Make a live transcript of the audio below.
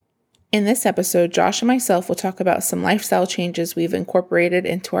In this episode, Josh and myself will talk about some lifestyle changes we've incorporated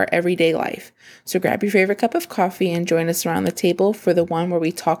into our everyday life. So grab your favorite cup of coffee and join us around the table for the one where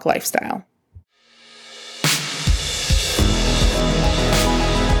we talk lifestyle.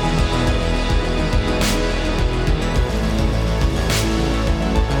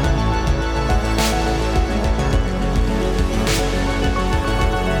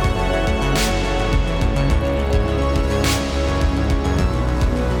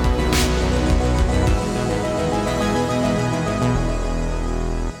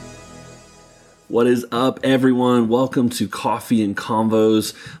 What is up, everyone? Welcome to Coffee and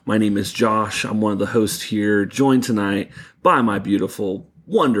Convos. My name is Josh. I'm one of the hosts here, joined tonight by my beautiful,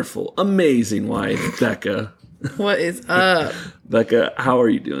 wonderful, amazing wife, Becca. What is up? Becca, how are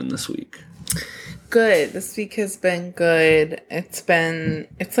you doing this week? Good. This week has been good.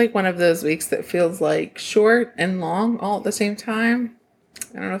 It's like one of those weeks that feels like short and long all at the same time.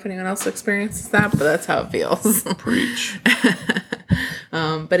 I don't know if anyone else experiences that, but that's how it feels. Preach.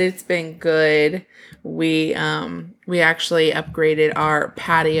 But it's been good. We actually upgraded our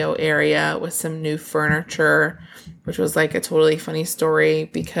patio area with some new furniture, which was like a totally funny story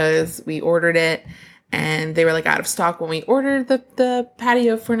because we ordered it and they were like out of stock when we ordered the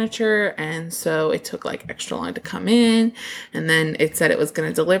patio furniture. And so it took like extra long to come in. And then it said it was going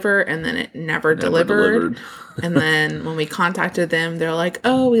to deliver and then it never delivered. And then when we contacted them, they're like,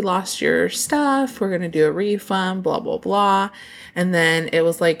 oh, we lost your stuff. We're going to do a refund, blah, blah, blah. And then it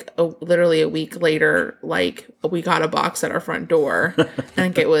was like literally a week later, like we got a box at our front door. I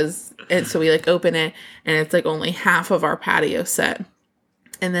think it was, and so we like open it and it's like only half of our patio set.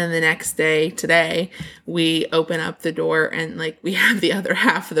 And then the next day, today, we open up the door and like we have the other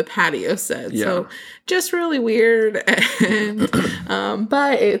half of the patio set. Yeah. So just really weird. And,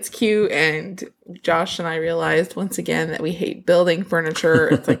 but it's cute. And Josh and I realized once again that we hate building furniture.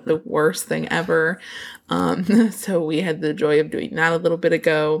 It's like the worst thing ever. So we had the joy of doing that a little bit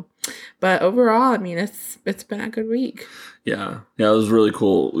ago. But overall, I mean, it's been a good week. Yeah, it was really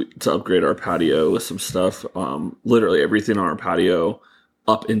cool to upgrade our patio with some stuff. Literally everything on our patio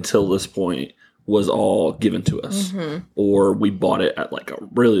up until this point was all given to us, or we bought it at like a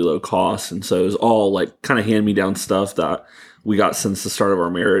really low cost. And so it was all like kind of hand-me-down stuff that we got since the start of our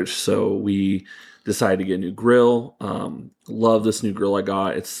marriage. So we decided to get a new grill. Love this new grill I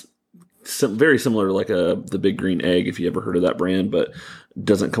got. It's very similar to like the Big Green Egg, if you ever heard of that brand, but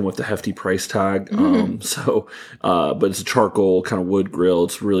doesn't come with the hefty price tag. But it's a charcoal kind of wood grill.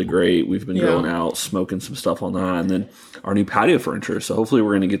 It's really great. We've been going out, smoking some stuff on that, and then our new patio furniture. So hopefully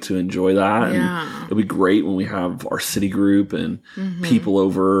we're going to get to enjoy that. Yeah. And it'll be great when we have our city group and people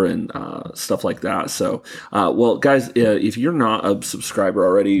over and stuff like that. So, well, guys, if you're not a subscriber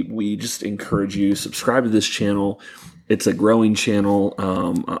already, we just encourage you, subscribe to this channel. It's a growing channel.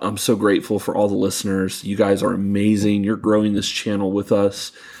 I'm so grateful for all the listeners. You guys are amazing. You're growing this channel with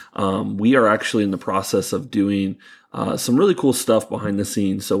us. We are actually in the process of doing some really cool stuff behind the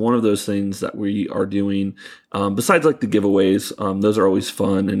scenes. So one of those things that we are doing, besides like the giveaways, those are always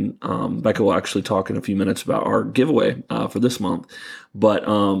fun. And Becca will actually talk in a few minutes about our giveaway for this month. But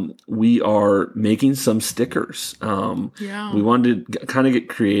we are making some stickers. We wanted to kind of get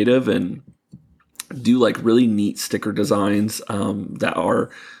creative and do like really neat sticker designs that are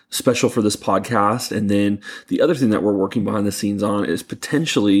special for this podcast. And then the other thing that we're working behind the scenes on is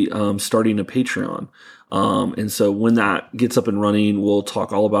potentially starting a Patreon. And so when that gets up and running, we'll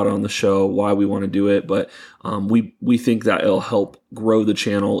talk all about it on the show, why we want to do it. But we think that it'll help grow the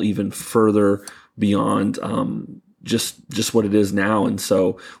channel even further beyond just what it is now. And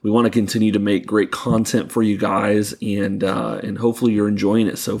so we want to continue to make great content for you guys, and hopefully you're enjoying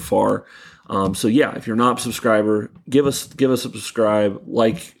it so far. So yeah, if you're not a subscriber, give us a subscribe,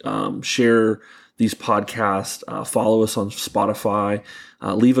 share these podcasts, follow us on Spotify,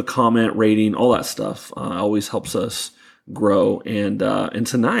 leave a comment, rating, all that stuff. Always helps us grow. And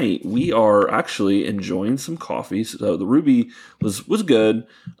tonight we are actually enjoying some coffee. So the Ruby was good.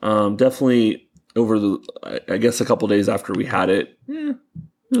 Definitely over I guess a couple days after we had it. It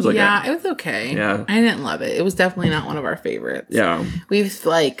was okay. Yeah. I didn't love it. It was definitely not one of our favorites. Yeah. We've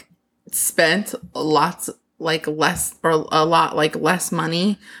spent a lot less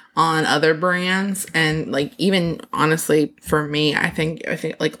money on other brands, and like even honestly for me, I think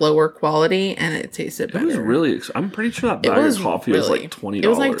like lower quality, and it tasted better. It was really I'm pretty sure that bag of coffee was like $20. It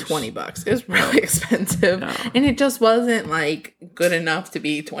was like $20. It was really expensive, and it just wasn't like good enough to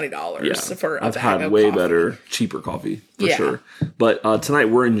be $20 for a bag of coffee. I've had way better, cheaper coffee for sure. But tonight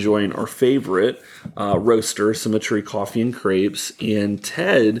we're enjoying our favorite roaster, Symmetry Coffee and Crepes, and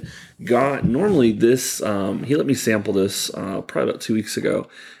Ted got normally this. He let me sample this probably about 2 weeks ago.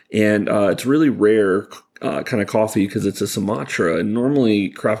 And it's really rare kind of coffee because it's a Sumatra. And normally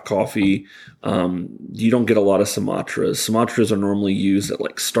craft coffee, you don't get a lot of Sumatras. Sumatras are normally used at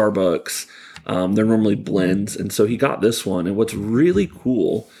like Starbucks. They're normally blends. And so he got this one. And what's really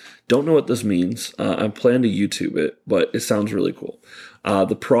cool, don't know what this means. I plan to YouTube it, but it sounds really cool.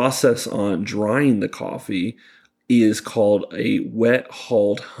 The process on drying the coffee is called a wet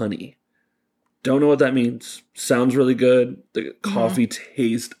hulled honey. Don't know what that means. Sounds really good. The coffee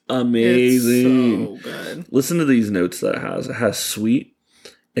tastes amazing. It's so good. Listen to these notes that it has. It has sweet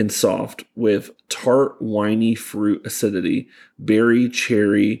and soft with tart, winey fruit acidity, berry,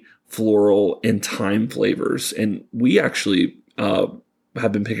 cherry, floral, and thyme flavors. And we actually have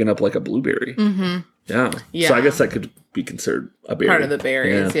been picking up like a blueberry. Yeah. So I guess that could be considered a berry. Part of the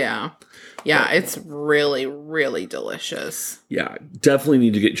berries, yeah, it's really, really delicious. Yeah, definitely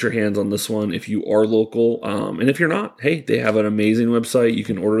need to get your hands on this one if you are local. And if you're not, hey, they have an amazing website. You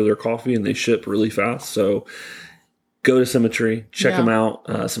can order their coffee and they ship really fast. So go to Symmetry, check them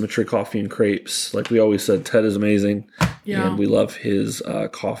out. Symmetry Coffee and Crepes. Like we always said, Ted is amazing. Yeah. And we love his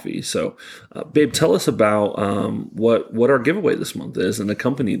coffee. So, babe, tell us about what our giveaway this month is and the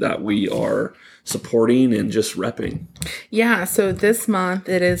company that we are supporting and just repping. Yeah, so this month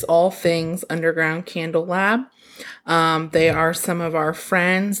it is all things Underground Candle Lab. They are some of our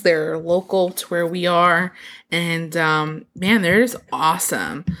friends. They're local to where we are. And man, they're just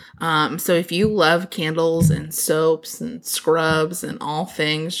awesome. So if you love candles and soaps and scrubs and all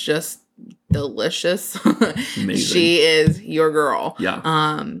things just delicious, she is your girl.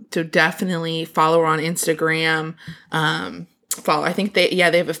 Yeah. So definitely follow her on Instagram. I think they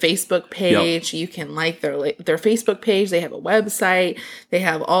have a Facebook page. Yep. You can like their Facebook page. They have a website. They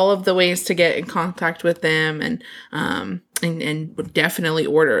have all of the ways to get in contact with them and definitely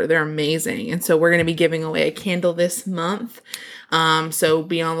order. They're amazing. And so we're going to be giving away a candle this month. So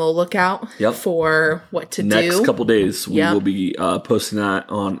be on the lookout for what to do. Next couple days, we will be posting that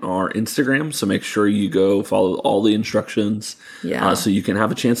on our Instagram. So make sure you go follow all the instructions so you can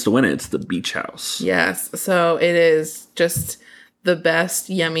have a chance to win it. It's the Beach House. Yes. So it is just the best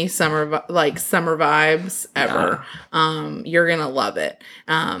yummy summer vibes ever. You're going to love it.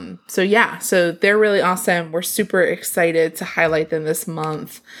 So they're really awesome. We're super excited to highlight them this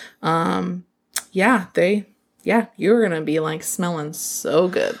month. You're going to be like smelling so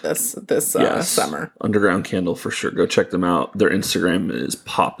good this summer. Underground Candle for sure. Go check them out. Their Instagram is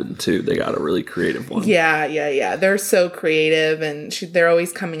popping too. They got a really creative one. Yeah. They're so creative and they're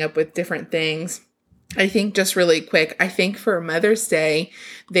always coming up with different things. I think just really quick, I think for Mother's Day,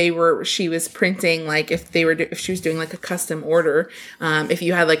 she was printing, like if she was doing like a custom order, if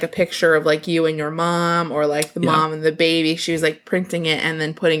you had like a picture of like you and your mom or like the mom and the baby, she was like printing it and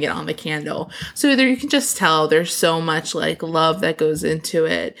then putting it on the candle. So there you can just tell there's so much like love that goes into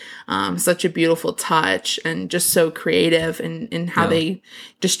it. Such a beautiful touch and just so creative in how they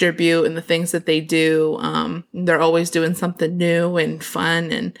distribute and the things that they do. They're always doing something new and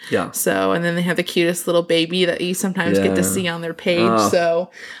fun. And and then they have the cutest little baby that you sometimes get to see on their page. So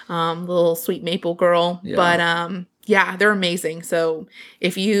little sweet maple girl. But they're amazing. So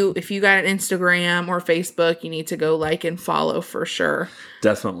if you got an Instagram or Facebook, you need to go like and follow for sure.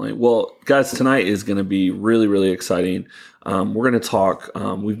 Definitely. Well, guys, tonight is going to be really, really exciting. We're going to talk.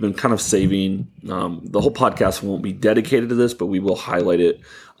 We've been kind of saving. The whole podcast won't be dedicated to this, but we will highlight it.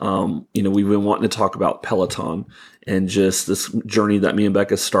 We've been wanting to talk about Peloton and just this journey that me and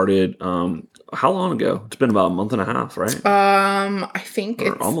Becca started. How long ago? It's been about a month and a half, right? I think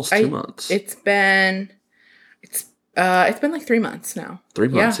it's almost 2 months. It's been like 3 months now. 3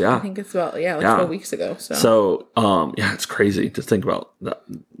 months, yeah. I think it's about 12 weeks ago. So it's crazy to think about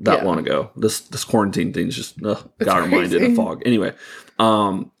that long ago. This quarantine thing's just got our mind in a fog. Anyway,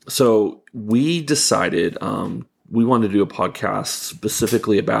 so we decided we wanted to do a podcast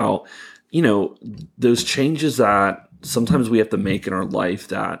specifically about those changes that sometimes we have to make in our life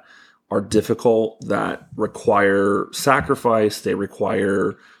that are difficult, that require sacrifice, they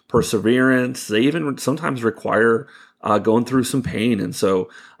require perseverance, they even sometimes require going through some pain. And so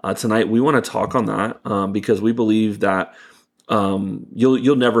tonight we want to talk on that because we believe that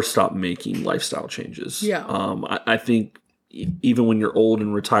you'll never stop making lifestyle changes. I think even when you're old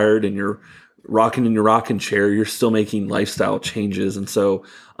and retired and you're rocking in your rocking chair, you're still making lifestyle changes. And so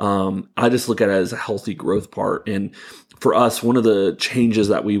I just look at it as a healthy growth part. And for us, one of the changes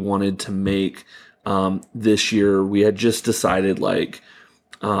that we wanted to make this year, we had just decided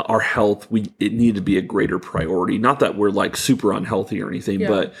our health, it needed to be a greater priority. Not that we're like super unhealthy or anything,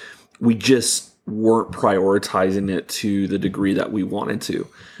 but we just weren't prioritizing it to the degree that we wanted to.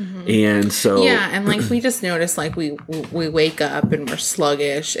 And so yeah, and like we just noticed like we wake up and we're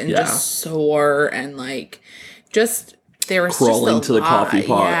sluggish and just sore and like just there was crawling just to the coffee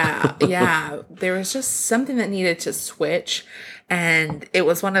pot. Yeah, there was just something that needed to switch, and it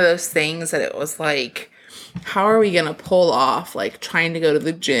was one of those things that it was like, how are we gonna pull off like trying to go to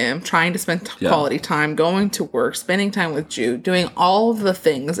the gym, trying to spend quality time, going to work, spending time with Jude, doing all of the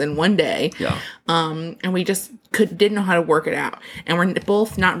things in one day. And we just didn't know how to work it out, and we're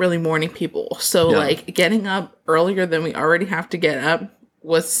both not really morning people, so like getting up earlier than we already have to get up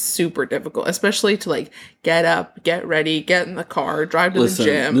was super difficult, especially to like get up, get ready, get in the car, drive to the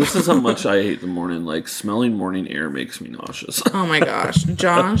gym. This is how much I hate the morning. Like smelling morning air makes me nauseous. Oh my gosh,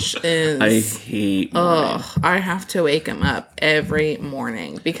 Josh is. I hate. I have to wake him up every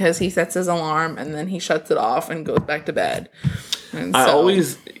morning because he sets his alarm and then he shuts it off and goes back to bed. And I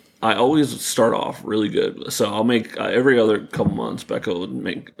always start off really good. So I'll make every other couple months. Becca would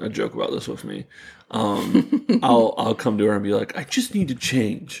make a joke about this with me. I'll come to her and be like, I just need to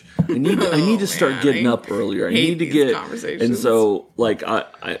change. I need to start getting up earlier. I need to get. And so like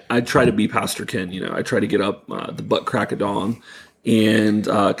I try to be Pastor Ken. You know, I try to get up the butt crack of dawn, and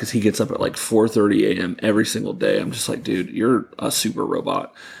because he gets up at like 4:30 a.m. every single day. I'm just like, dude, you're a super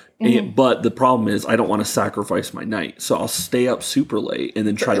robot. But the problem is I don't want to sacrifice my night. So I'll stay up super late and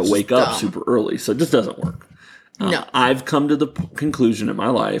then try to wake up super early. So it just doesn't work. No. I've come to the conclusion in my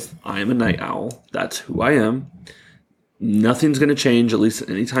life, I am a night owl. That's who I am. Nothing's going to change, at least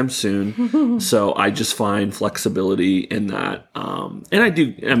anytime soon. So I just find flexibility in that. And I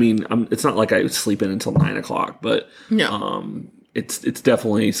do, I mean, it's not like I sleep in until 9 o'clock, but it's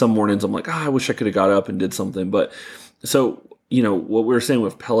definitely some mornings I'm like, I wish I could have got up and did something. But so, you know, what we were saying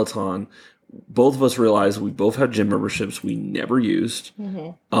with Peloton, both of us realized we both had gym memberships we never used.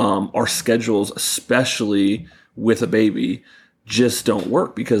 Our schedules, especially with a baby, just don't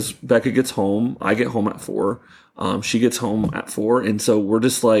work because Becca gets home, I get home at 4, she gets home at 4, and so we're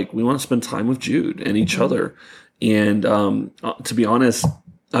just like, we want to spend time with Jude and each other. And to be honest,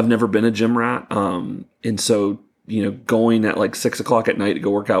 I've never been a gym rat, and so, you know, going at like 6 o'clock at night to go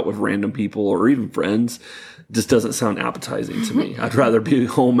work out with random people or even friends just doesn't sound appetizing to me. I'd rather be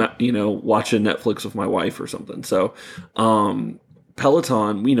home, you know, watching Netflix with my wife or something. So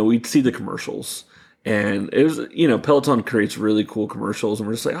Peloton, you know, we'd see the commercials. And it was, you know, Peloton creates really cool commercials, and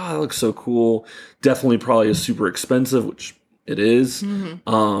we're just like, oh, that looks so cool. Definitely probably is super expensive, which it is.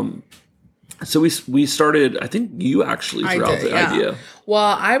 So we started, I think you actually threw out the idea.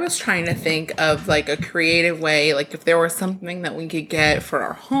 Well, I was trying to think of like a creative way, like if there was something that we could get for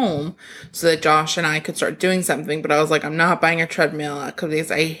our home so that Josh and I could start doing something. But I was like, I'm not buying a treadmill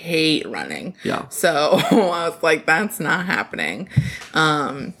because I hate running. So I was like, that's not happening.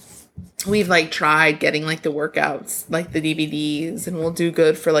 We've like tried getting like the workouts, like the DVDs, and we'll do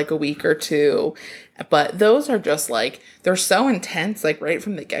good for like a week or two. But those are just like, they're so intense, like right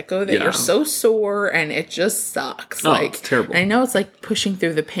from the get-go that you're so sore and it just sucks. Like, it's terrible. I know it's like pushing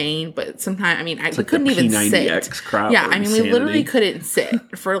through the pain, but sometimes, I mean, we like couldn't even sit. Crap I mean, we literally couldn't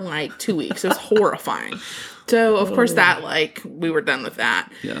sit for like 2 weeks. It was horrifying. So of course that like, we were done with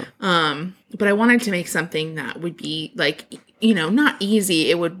that. But I wanted to make something that would be like, you know, not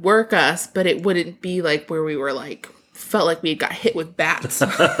easy. It would work us, but it wouldn't be like where we were like, felt like we got hit with bats,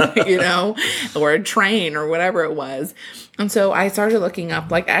 you know, or a train or whatever it was. And so I started looking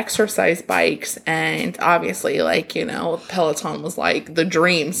up like exercise bikes, and obviously like, you know, Peloton was like the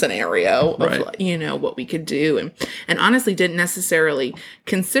dream scenario of, you know, what we could do. And honestly didn't necessarily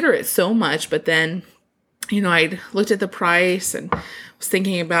consider it so much, but then, you know, I looked at the price and was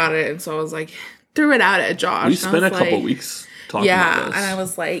thinking about it. And so I was like, threw it out at Josh. We spent a couple weeks talking about this. And I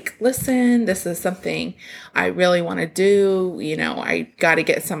was like, listen, this is something I really want to do. You know, I got to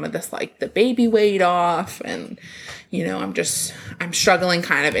get some of this, like the baby weight off. And, you know, I'm struggling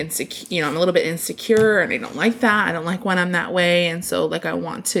kind of insecure, you know, I'm a little bit insecure and I don't like that. I don't like when I'm that way. And so like, I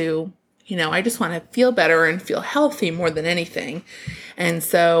want to, you know, I just want to feel better and feel healthy more than anything. And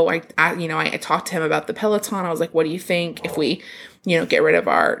so I talked to him about the Peloton. I was like, what do you think if we, you know, get rid of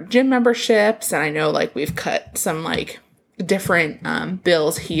our gym memberships? And I know like we've cut some like different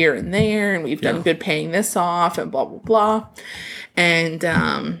bills here and there, and we've done good paying this off and blah, blah, blah. And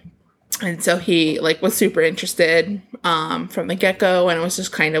so he like was super interested from the get-go, and it was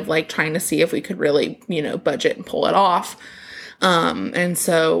just kind of like trying to see if we could really, you know, budget and pull it off. And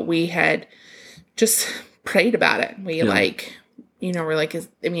so we had just prayed about it. We like we're like,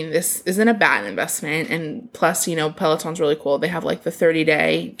 this isn't a bad investment. And plus, Peloton's really cool. They have like the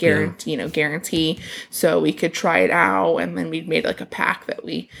 30-day guarantee. So we could try it out. And then we made like a pack that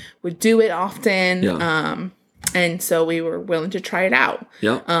we would do it often. Yeah. And so we were willing to try it out.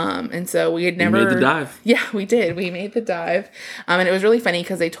 Yeah. And so we had never... You made the dive. Yeah, we did. We made the dive. And it was really funny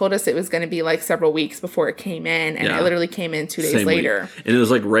because they told us it was going to be like several weeks before it came in. And it literally came in 2 days Same later. week. And it was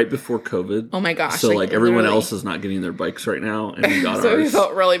like right before COVID. Oh my gosh. So like everyone else is not getting their bikes right now. And we got so ours. we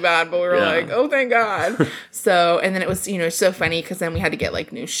felt really bad, but we were like, oh, thank God. So, and then it was, it's so funny because then we had to get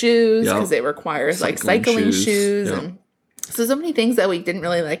like new shoes because it requires like cycling shoes and... So many things that we didn't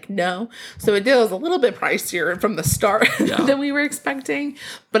really know. So it was a little bit pricier from the start than we were expecting,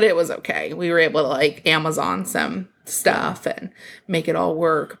 but it was okay. We were able to Amazon some stuff and make it all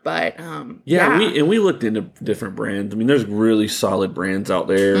work. But we looked into different brands. I mean, there's really solid brands out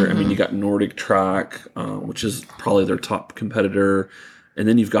there. Mm-hmm. I mean, you got Nordic Track, which is probably their top competitor, and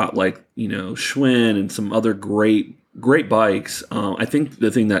then you've got Schwinn and some other great bikes. I think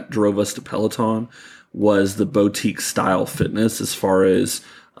the thing that drove us to Peloton was the boutique style fitness as far as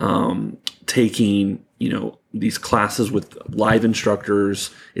taking, these classes with live instructors.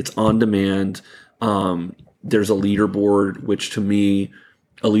 It's on demand. There's a leaderboard, which to me,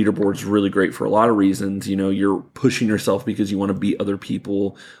 a leaderboard is really great for a lot of reasons. You're pushing yourself because you want to beat other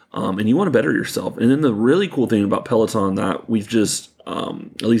people and you want to better yourself. And then the really cool thing about Peloton that we've just,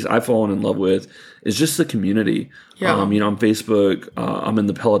 at least I've fallen in love with, is just the community. Yeah. On Facebook, I'm in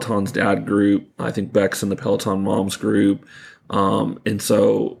the Peloton's dad group. I think Beck's in the Peloton moms group. And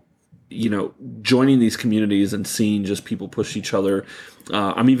so, joining these communities and seeing just people push each other.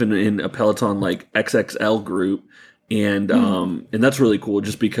 I'm even in a Peloton XXL group. And that's really cool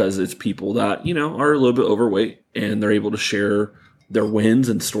just because it's people that, are a little bit overweight and they're able to share their wins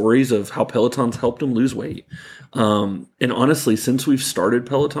and stories of how Peloton's helped them lose weight. And honestly, since we've started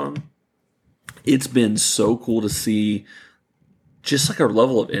Peloton, it's been so cool to see just our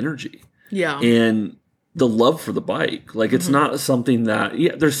level of energy. Yeah. And the love for the bike. It's not something that,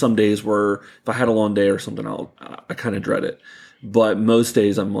 there's some days where if I had a long day or something, I kind of dread it. But most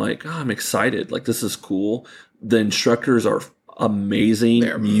days I'm like, I'm excited. This is cool. The instructors are amazing.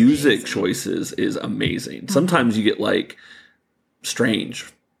 They're Music amazing. choices is amazing. Sometimes you get strange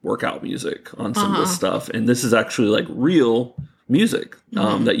workout music on some of this stuff. And this is actually real music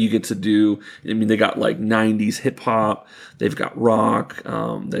that you get to do. I mean, they got 90s hip hop, they've got rock,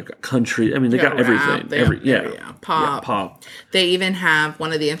 they've got country. I mean, they got everything. Pop. They even have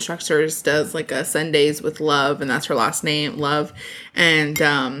one of the instructors does a Sundays with Love, and that's her last name, Love. And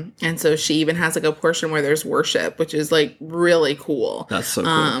so she even has a portion where there's worship, which is really cool. That's so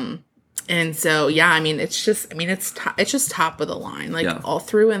cool. And so, it's just top of the line, all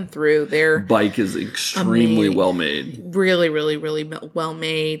through and through. Their bike is extremely well made. Really, really, really well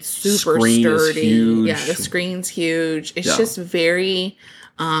made. Super Screen sturdy. Is huge. Yeah, the screen's huge. It's just very,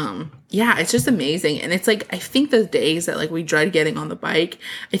 it's just amazing. And it's I think the days that we dread getting on the bike,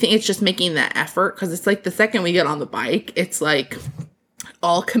 I think it's just making that effort because it's the second we get on the bike, it's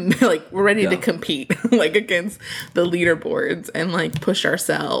all we're ready to compete against the leaderboards and push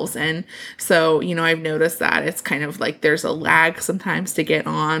ourselves. And so I've noticed that it's kind of there's a lag sometimes to get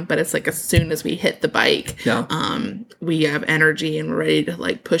on, but it's as soon as we hit the bike, we have energy and we're ready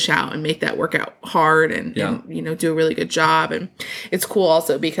to push out and make that workout hard and do a really good job. And it's cool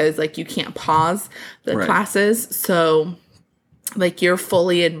also because you can't pause the classes, so you're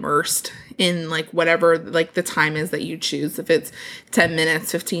fully immersed in whatever the time is that you choose. If it's 10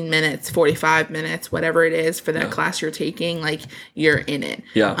 minutes, 15 minutes, 45 minutes, whatever it is for that class you're taking, you're in it.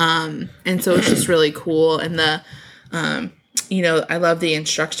 Yeah. And so it's just really cool. And the, I love the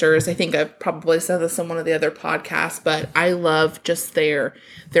instructors. I think I've probably said this on one of the other podcasts, but I love just their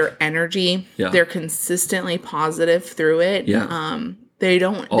energy. Yeah. They're consistently positive through it. Yeah. They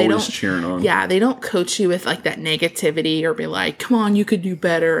don't cheering on. Yeah, they don't coach you with that negativity or be like, come on, you could do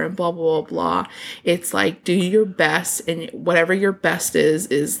better and blah, blah, blah, blah. It's do your best, and whatever your best is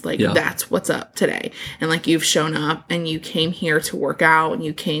that's what's up today. And you've shown up and you came here to work out and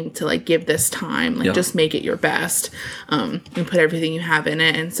you came to give this time, just make it your best, and put everything you have in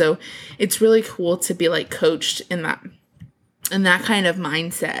it. And so it's really cool to be coached in that kind of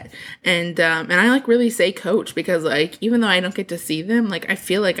mindset. And I really say coach because even though I don't get to see them, I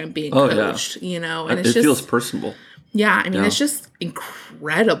feel I'm being coached, and it feels personable. Yeah. It's just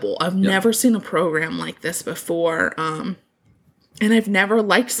incredible. I've never seen a program like this before. And I've never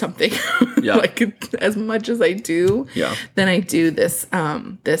liked something like as much as I do. Yeah. Then I do this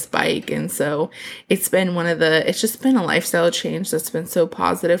this bike. And so it's been it's just been a lifestyle change that's been so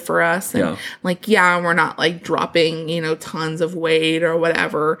positive for us. And we're not like dropping, tons of weight or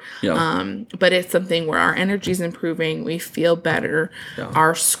whatever. Yeah. But it's something where our energy is improving. We feel better. Yeah.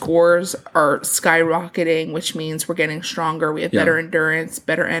 Our scores are skyrocketing, which means we're getting stronger. We have better endurance,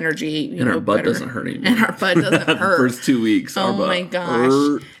 better energy. And our butt doesn't hurt anymore. And our butt doesn't hurt. First 2 weeks. Oh my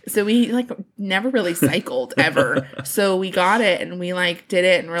gosh. So we never really cycled ever. So we got it and we did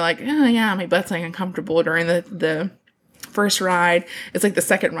it and we're like, oh yeah, my butt's uncomfortable during the first ride. It's like the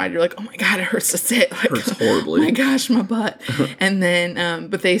second ride, you're like, oh my God, it hurts to sit. Hurts horribly. Oh my gosh, my butt. And then,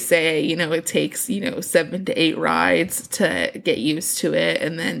 but they say, it takes, 7 to 8 rides to get used to it.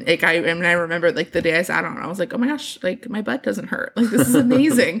 And then I remember the day I sat on it, I was like, oh my gosh, my butt doesn't hurt. This is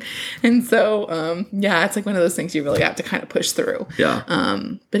amazing. And so, it's one of those things you really have to kind of push through. Yeah.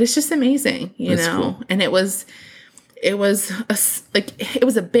 But it's just amazing, That's cool. And it was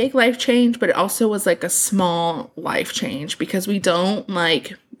a big life change, but it also was a small life change because we don't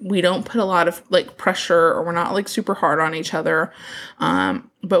put a lot of pressure, or we're not super hard on each other.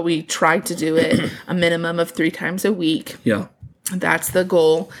 But we try to do it a minimum of 3 times a week. Yeah. That's the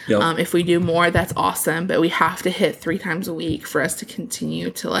goal. Yep. If we do more, that's awesome. But we have to hit 3 times a week for us to continue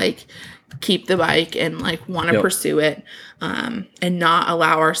to keep the bike and want to pursue it, and not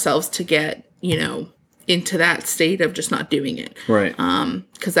allow ourselves to get, into that state of just not doing it. Right.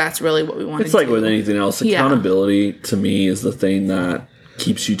 Because that's really what we want to do. It's with anything else. Accountability to me is the thing that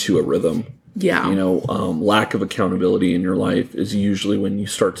keeps you to a rhythm. Yeah. Lack of accountability in your life is usually when you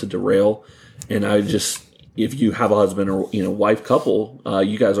start to derail. And if you have a husband or, wife couple,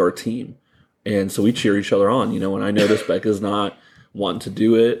 you guys are a team. And so we cheer each other on, when I notice Becca's not wanting to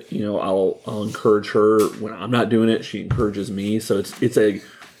do it, I'll encourage her. When I'm not doing it, she encourages me. So it's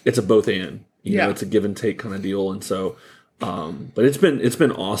a both and. It's a give and take kind of deal. And so, but it's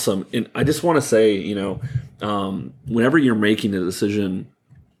been awesome. And I just want to say, whenever you're making a decision,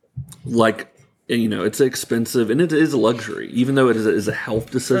 it's expensive and it is a luxury, even though it is a health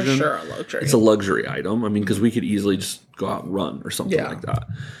decision. For sure, a luxury. It's a luxury item. I mean, because we could easily just go out and run or something like that.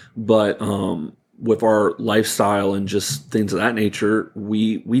 But, with our lifestyle and just things of that nature,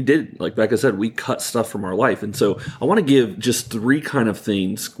 we did, like Becca said, we cut stuff from our life. And so I want to give just 3 kind of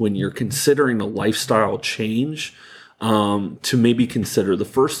things when you're considering a lifestyle change, to maybe consider. The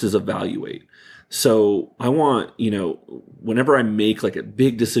first is evaluate. So I want, whenever I make a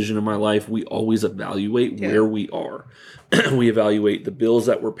big decision in my life, we always evaluate where we are. We evaluate the bills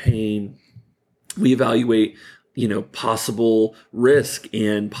that we're paying. We evaluate possible risk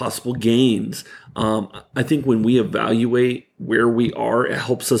and possible gains. I think when we evaluate where we are, it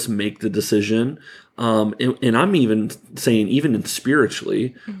helps us make the decision. And I'm even saying, even in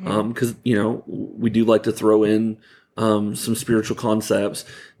spiritually, because, we do like to throw in some spiritual concepts.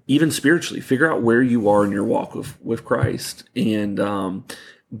 Even spiritually, figure out where you are in your walk with Christ. And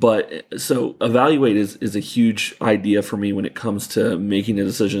but so evaluate is a huge idea for me when it comes to making a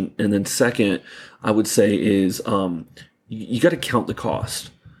decision. And then second, I would say is you got to count the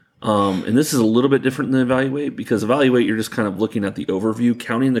cost. And this is a little bit different than evaluate, because evaluate, you're just kind of looking at the overview.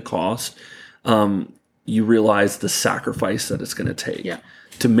 Counting the cost, you realize the sacrifice that it's going to take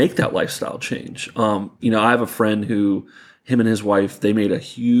to make that lifestyle change. I have a friend who, him and his wife, they made a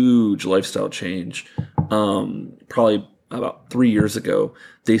huge lifestyle change probably about 3 years ago.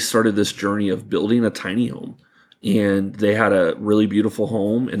 They started this journey of building a tiny home. And they had a really beautiful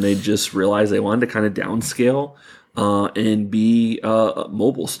home, and they just realized they wanted to kind of downscale and be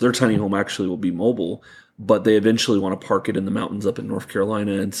mobile. So their tiny home actually will be mobile, but they eventually want to park it in the mountains up in North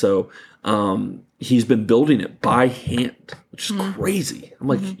Carolina. And so he's been building it by hand, which is crazy. I'm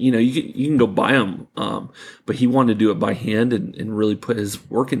like, you can go buy them, but he wanted to do it by hand and really put his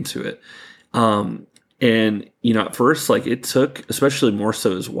work into it. And at first, it took, especially more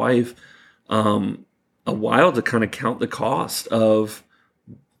so his wife, a while to kind of count the cost of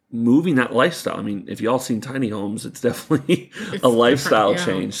moving that lifestyle. I mean, if y'all seen tiny homes, it's definitely a lifestyle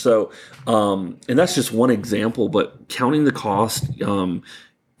change. So, and that's just one example, but counting the cost,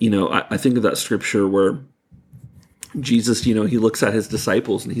 I think of that scripture where Jesus, he looks at his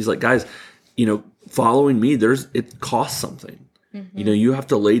disciples and he's like, guys, following me, it costs something. You have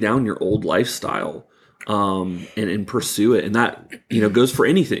to lay down your old lifestyle, and pursue it. And that, goes for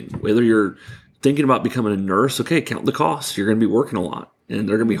anything, whether you're thinking about becoming a nurse, okay, count the cost. You're going to be working a lot, and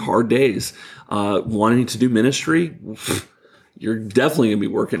they're going to be hard days. Wanting to do ministry, you're definitely going to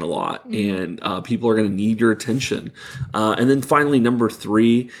be working a lot, and people are going to need your attention. And then finally, number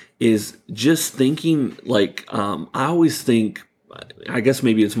 3 is just thinking I always think I guess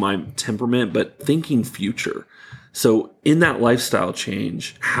maybe it's my temperament, but thinking future. So in that lifestyle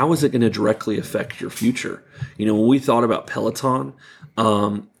change, how is it going to directly affect your future? When we thought about Peloton,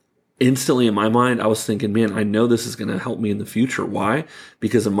 instantly in my mind, I was thinking, man, I know this is going to help me in the future. Why?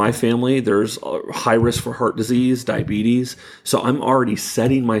 Because in my family, there's a high risk for heart disease, diabetes. So I'm already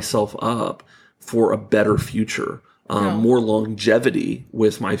setting myself up for a better future, more longevity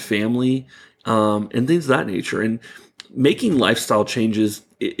with my family, and things of that nature. And making lifestyle changes,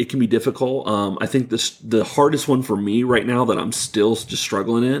 it can be difficult. I think the hardest one for me right now that I'm still just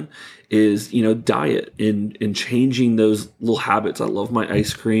struggling in is, diet and changing those little habits. I love my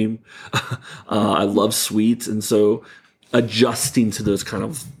ice cream. I love sweets. And so adjusting to those kind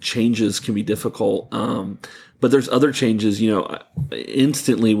of changes can be difficult. But there's other changes,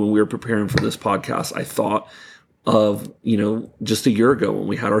 instantly when we were preparing for this podcast, I thought of, just a year ago when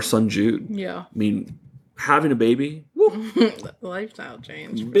we had our son, Jude. Yeah. I mean, having a baby, lifestyle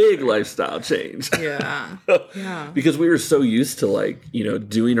change. Big lifestyle change. Yeah. Yeah. Because we were so used to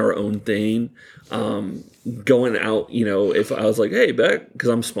doing our own thing, going out, if I was like, hey, Beck, because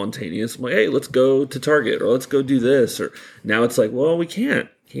I'm spontaneous, I'm like, hey, let's go to Target or let's go do this. Or now it's like, well, we can't.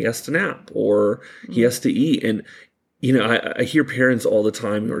 He has to nap or he has to eat. And, I hear parents all the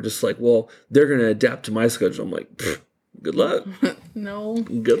time who are just like, well, they're going to adapt to my schedule. I'm like, good luck. No.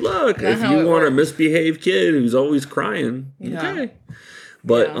 Good luck. If you want a misbehaved kid who's always crying, okay.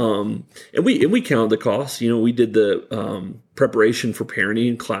 But and we counted the costs. We did the preparation for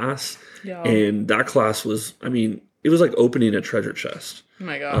parenting class, and that class was, it was like opening a treasure chest. Oh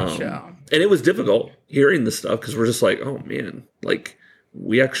my gosh, And it was difficult hearing this stuff because we're just like, oh man,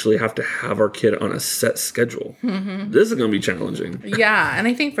 we actually have to have our kid on a set schedule. Mm-hmm. This is going to be challenging. Yeah, and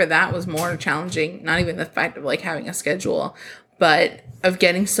I think for that was more challenging, not even the fact of having a schedule, but of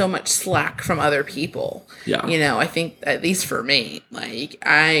getting so much slack from other people. Yeah. I think, at least for me,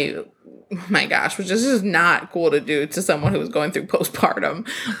 oh my gosh, which is just not cool to do to someone who was going through postpartum.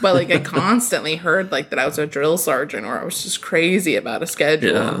 But I constantly heard that I was a drill sergeant or I was just crazy about a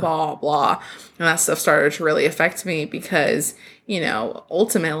schedule and blah, blah. And that stuff started to really affect me because,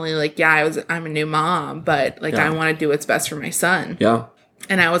 ultimately, I'm a new mom, but I want to do what's best for my son. Yeah.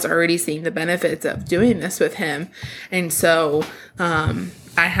 And I was already seeing the benefits of doing this with him. And so,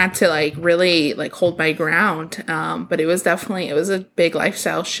 I had to really hold my ground. But it was a big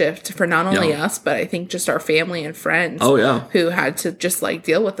lifestyle shift for not only us, but I think just our family and friends. Oh yeah. Who had to just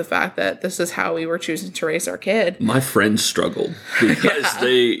deal with the fact that this is how we were choosing to raise our kid. My friends struggled because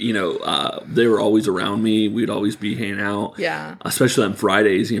they were always around me. We'd always be hanging out. Yeah. Especially on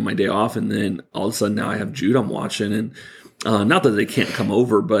Fridays, my day off. And then all of a sudden now I have Jude I'm watching and, not that they can't come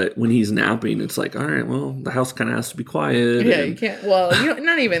over, but when he's napping, it's like, all right, well, the house kind of has to be quiet. Yeah, you can't. Well,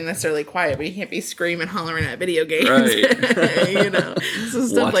 not even necessarily quiet, but you can't be screaming, hollering at video games. Right. So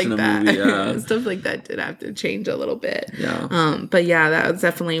stuff Watching like that. Movie, yeah. Stuff like that did have to change a little bit. Yeah. But yeah, that was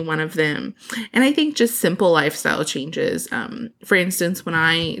definitely one of them. And I think just simple lifestyle changes. For instance, when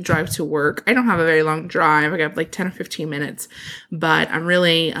I drive to work, I don't have a very long drive. I have 10 or 15 minutes, but I'm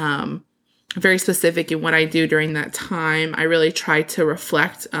really very specific in what I do during that time. I really try to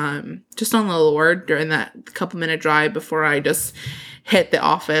reflect just on the Lord during that couple minute drive before I just hit the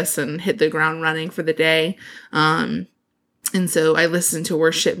office and hit the ground running for the day. And so I listen to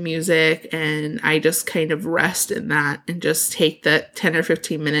worship music and I just kind of rest in that and just take that 10 or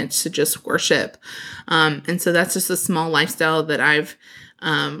 15 minutes to just worship. And so that's just a small lifestyle that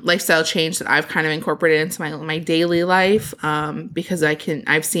lifestyle change that I've kind of incorporated into my daily life, because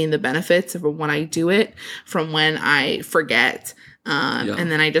I've seen the benefits of when I do it from when I forget.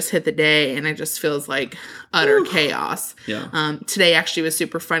 And then I just hit the day and it just feels like utter chaos. Yeah. Today actually was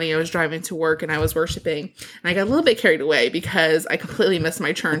super funny. I was driving to work and I was worshiping and I got a little bit carried away because I completely missed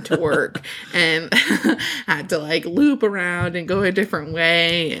my turn to work and had to loop around and go a different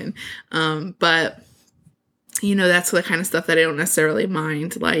way. And, but that's the kind of stuff that I don't necessarily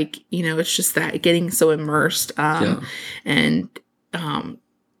mind. It's just that getting so immersed, and,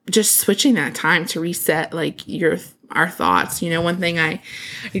 just switching that time to reset, our thoughts. One thing I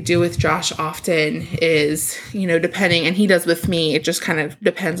do with Josh often is, depending, and he does with me, it just kind of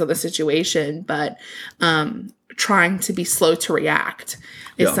depends on the situation, but, trying to be slow to react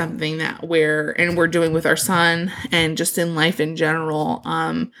is something that we're doing with our son and just in life in general.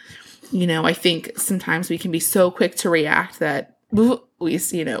 I think sometimes we can be so quick to react that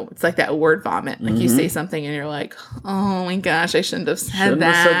it's like that word vomit. You say something and you're like, oh my gosh, I shouldn't have said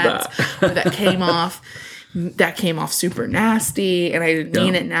that. Or that came off super nasty and I didn't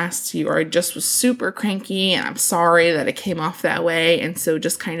mean it nasty, or I just was super cranky and I'm sorry that it came off that way. And so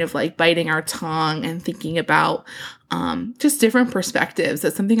just kind of biting our tongue and thinking about just different perspectives.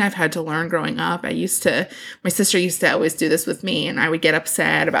 That's something I've had to learn growing up. My sister used to always do this with me, and I would get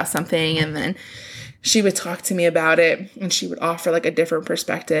upset about something, and then she would talk to me about it, and she would offer like a different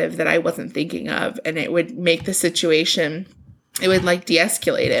perspective that I wasn't thinking of, and it would make the situation, it would like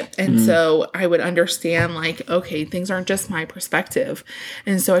de-escalate it. And so I would understand like, okay, things aren't just my perspective.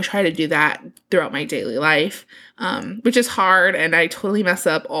 And so I try to do that throughout my daily life, which is hard, and I totally mess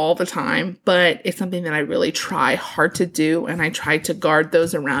up all the time, but it's something that I really try hard to do. And I try to guard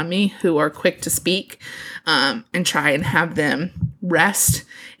those around me who are quick to speak, and try and have them rest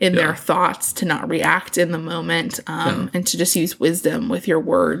in their thoughts, to not react in the moment, and to just use wisdom with your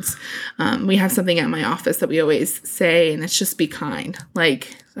words. We have something at my office that we always say, and it's just be kind.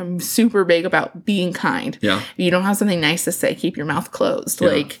 Like, I'm super big about being kind. Yeah. If you don't have something nice to say, keep your mouth closed. Yeah.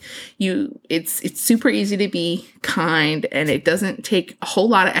 Like, it's super easy to be kind, and it doesn't take a whole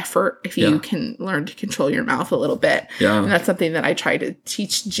lot of effort if you can learn to control your mouth a little bit. Yeah. And that's something that I try to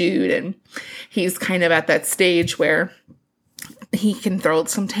teach Jude, and he's kind of at that stage where he can throw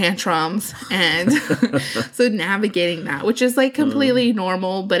some tantrums, and so navigating that, which is like completely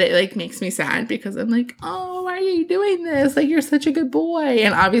normal, but it like makes me sad because I'm like, oh, why are you doing this? Like, you're such a good boy.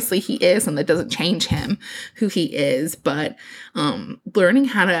 And obviously he is, and that doesn't change him who he is, but learning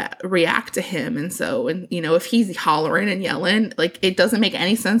how to react to him. And so, and you know, if he's hollering and yelling, like, it doesn't make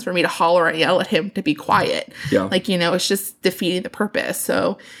any sense for me to holler and yell at him to be quiet. Yeah. Like, you know, it's just defeating the purpose.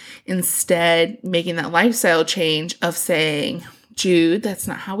 So instead, making that lifestyle change of saying, Jude, that's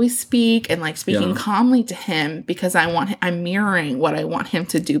not how we speak, and like speaking calmly to him, because I'm mirroring what I want him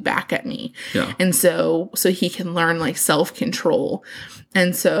to do back at me. Yeah. And so he can learn like self-control.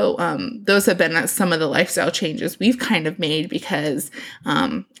 And so those have been some of the lifestyle changes we've kind of made, because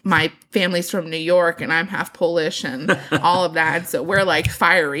my family's from New York and I'm half Polish and all of that. So we're like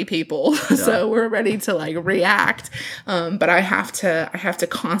fiery people. Yeah. So we're ready to like react. But I have to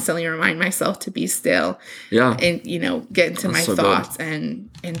constantly remind myself to be still. Yeah. And, you know, get into my thoughts and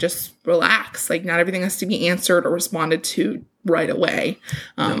just relax. Like, not everything has to be answered or responded to right away.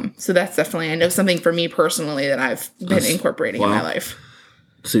 So that's definitely, I know, something for me personally that I've been incorporating in my life.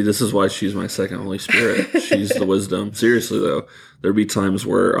 See, this is why she's my second Holy Spirit. She's the wisdom. Seriously, though, there'd be times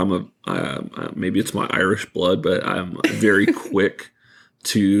where maybe it's my Irish blood, but I'm very quick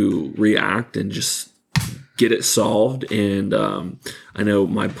to react and just get it solved. And I know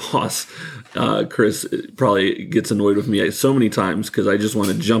my boss, Chris, probably gets annoyed with me so many times because I just want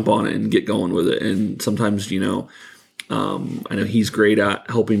to jump on it and get going with it. And sometimes, you know, I know he's great at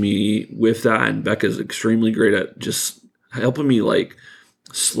helping me with that, and Becca's extremely great at just helping me like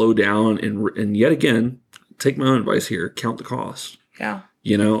slow down and yet again, take my own advice here, count the cost. Yeah.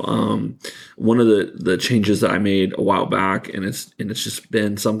 You know, one of the changes that I made a while back, and it's just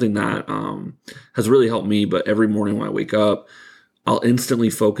been something that has really helped me. But every morning when I wake up, I'll instantly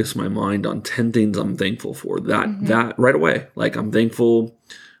focus my mind on 10 things I'm thankful for. That right away. Like, I'm thankful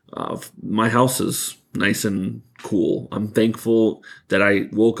my house is nice and cool. I'm thankful that I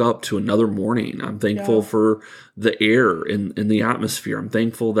woke up to another morning. I'm thankful for the air in the atmosphere. I'm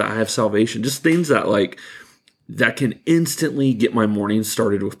thankful that I have salvation. Just things that like that can instantly get my morning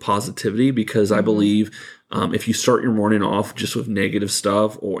started with positivity, because I believe if you start your morning off just with negative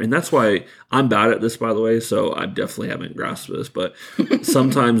stuff, and that's why I'm bad at this, by the way, so I definitely haven't grasped this, but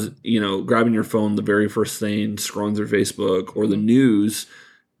sometimes, you know, grabbing your phone the very first thing, scrolling through Facebook or the news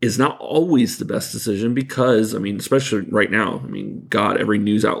is not always the best decision, because, I mean, especially right now, I mean, God, every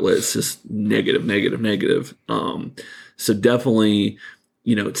news outlet is just negative. So definitely,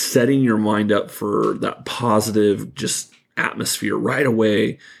 you know, setting your mind up for that positive just atmosphere right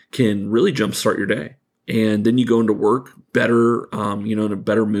away can really jumpstart your day. And then you go into work better, you know, in a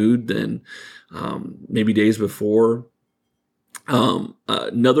better mood than maybe days before.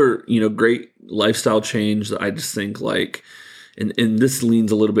 Another, you know, great lifestyle change that I just think like, and this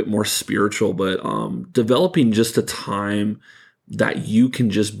leans a little bit more spiritual, but developing just a time that you can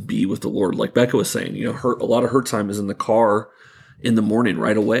just be with the Lord. Like Becca was saying, you know, a lot of her time is in the car in the morning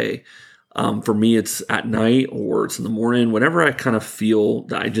right away. For me, it's at night or it's in the morning, whenever I kind of feel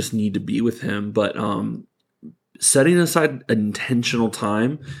that I just need to be with him. But setting aside an intentional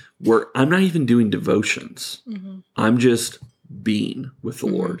time where I'm not even doing devotions. Mm-hmm. I'm just being with the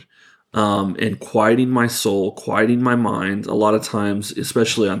Lord. And quieting my soul, quieting my mind. A lot of times,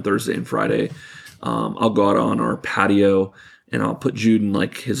 especially on Thursday and Friday, I'll go out on our patio and I'll put Jude in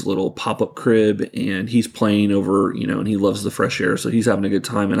like his little pop-up crib, and he's playing over, you know, and he loves the fresh air, so he's having a good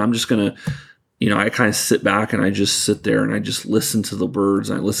time. And I'm just going to, you know, I kind of sit back and I just sit there and I just listen to the birds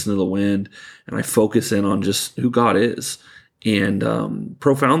and I listen to the wind and I focus in on just who God is. and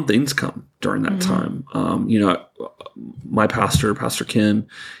profound things come during that time. My pastor, Pastor Ken,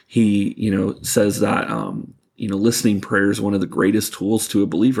 he, says that, listening prayer is one of the greatest tools to a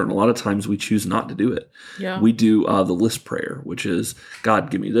believer. And a lot of times we choose not to do it. Yeah. We do the list prayer, which is, God,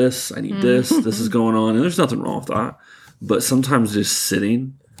 give me this. I need this. This is going on. And there's nothing wrong with that. But sometimes just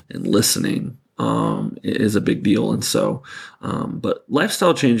sitting and listening is a big deal. And so, but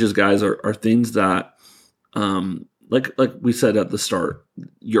lifestyle changes, guys, are things that, like we said at the start,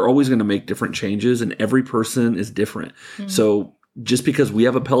 you're always going to make different changes, and every person is different. So just because we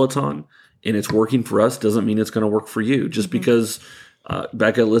have a Peloton and it's working for us doesn't mean it's going to work for you. Just because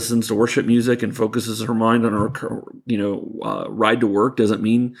Becca listens to worship music and focuses her mind on her, ride to work doesn't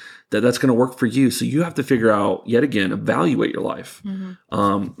mean that that's going to work for you. So you have to figure out, yet again, evaluate your life.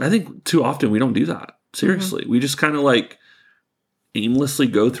 I think too often we don't do that. Seriously. We just kind of like aimlessly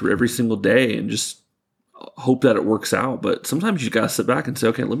go through every single day and just hope that it works out. But sometimes you got to sit back and say,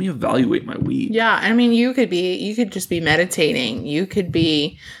 okay, let me evaluate my week. Yeah. I mean, you could just be meditating. You could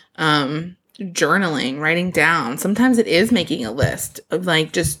be, journaling, writing down. Sometimes it is making a list of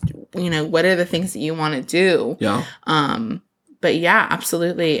like, just, what are the things that you want to do? Yeah. But yeah,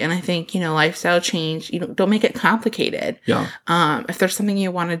 absolutely. And I think, lifestyle change, don't make it complicated. Yeah. If there's something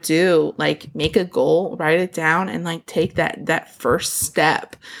you want to do, like make a goal, write it down, and like take that first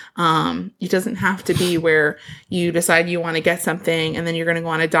step. It doesn't have to be where you decide you want to get something and then you're going to go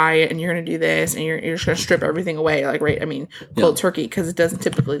on a diet and you're going to do this and you're just going to strip everything away. Like, right. I mean, cold turkey, because it doesn't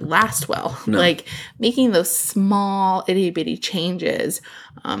typically last well. No. Like making those small itty bitty changes,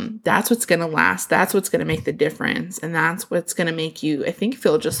 that's what's going to last. That's what's going to make the difference. And that's what's going to make you, I think,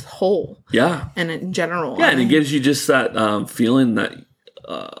 feel just whole. Yeah. And in general. Yeah. And it gives you just that feeling that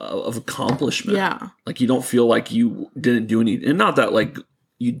of accomplishment. Yeah. Like you don't feel like you didn't do anything. And not that like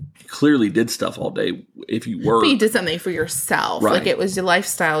you clearly did stuff all day if you were. But you did something for yourself. Right. Like it was a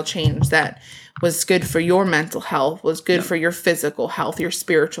lifestyle change that was good for your mental health, was good for your physical health, your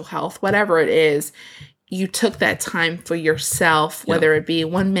spiritual health, whatever it is. You took that time for yourself, whether it be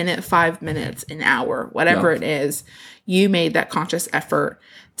 1 minute, 5 minutes, an hour, whatever it is. You made that conscious effort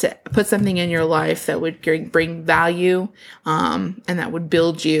to put something in your life that would bring value, and that would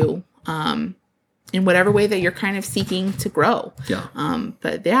build you in whatever way that you're kind of seeking to grow. Yeah.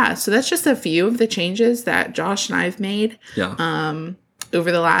 But yeah, so that's just a few of the changes that Josh and I have made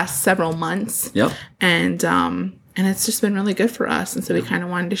over the last several months. Yeah. And it's just been really good for us. And so we kind of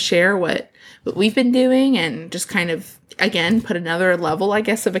wanted to share what we've been doing and just kind of, again, put another level, I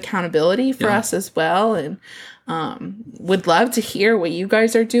guess, of accountability for us as well. And would love to hear what you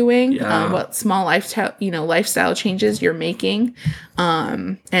guys are doing, what small lifestyle changes you're making,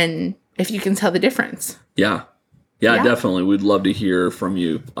 and if you can tell the difference. Yeah, definitely. We'd love to hear from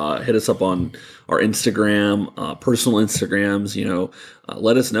you. Hit us up on our Instagram, personal Instagrams,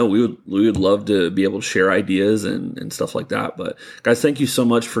 let us know. We would love to be able to share ideas and stuff like that. But guys, thank you so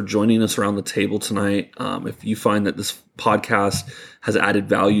much for joining us around the table tonight. If you find that this podcast has added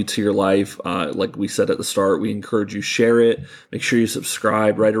value to your life, like we said at the start, we encourage you, share it. Make sure you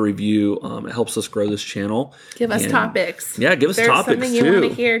subscribe, write a review. It helps us grow this channel. Give us topics. Yeah, give us topics too. There's something you want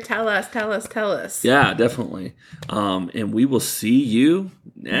to hear, tell us. Yeah, definitely. And we will see you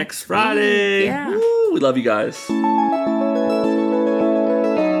next Friday. Yeah. Woo, we love you guys.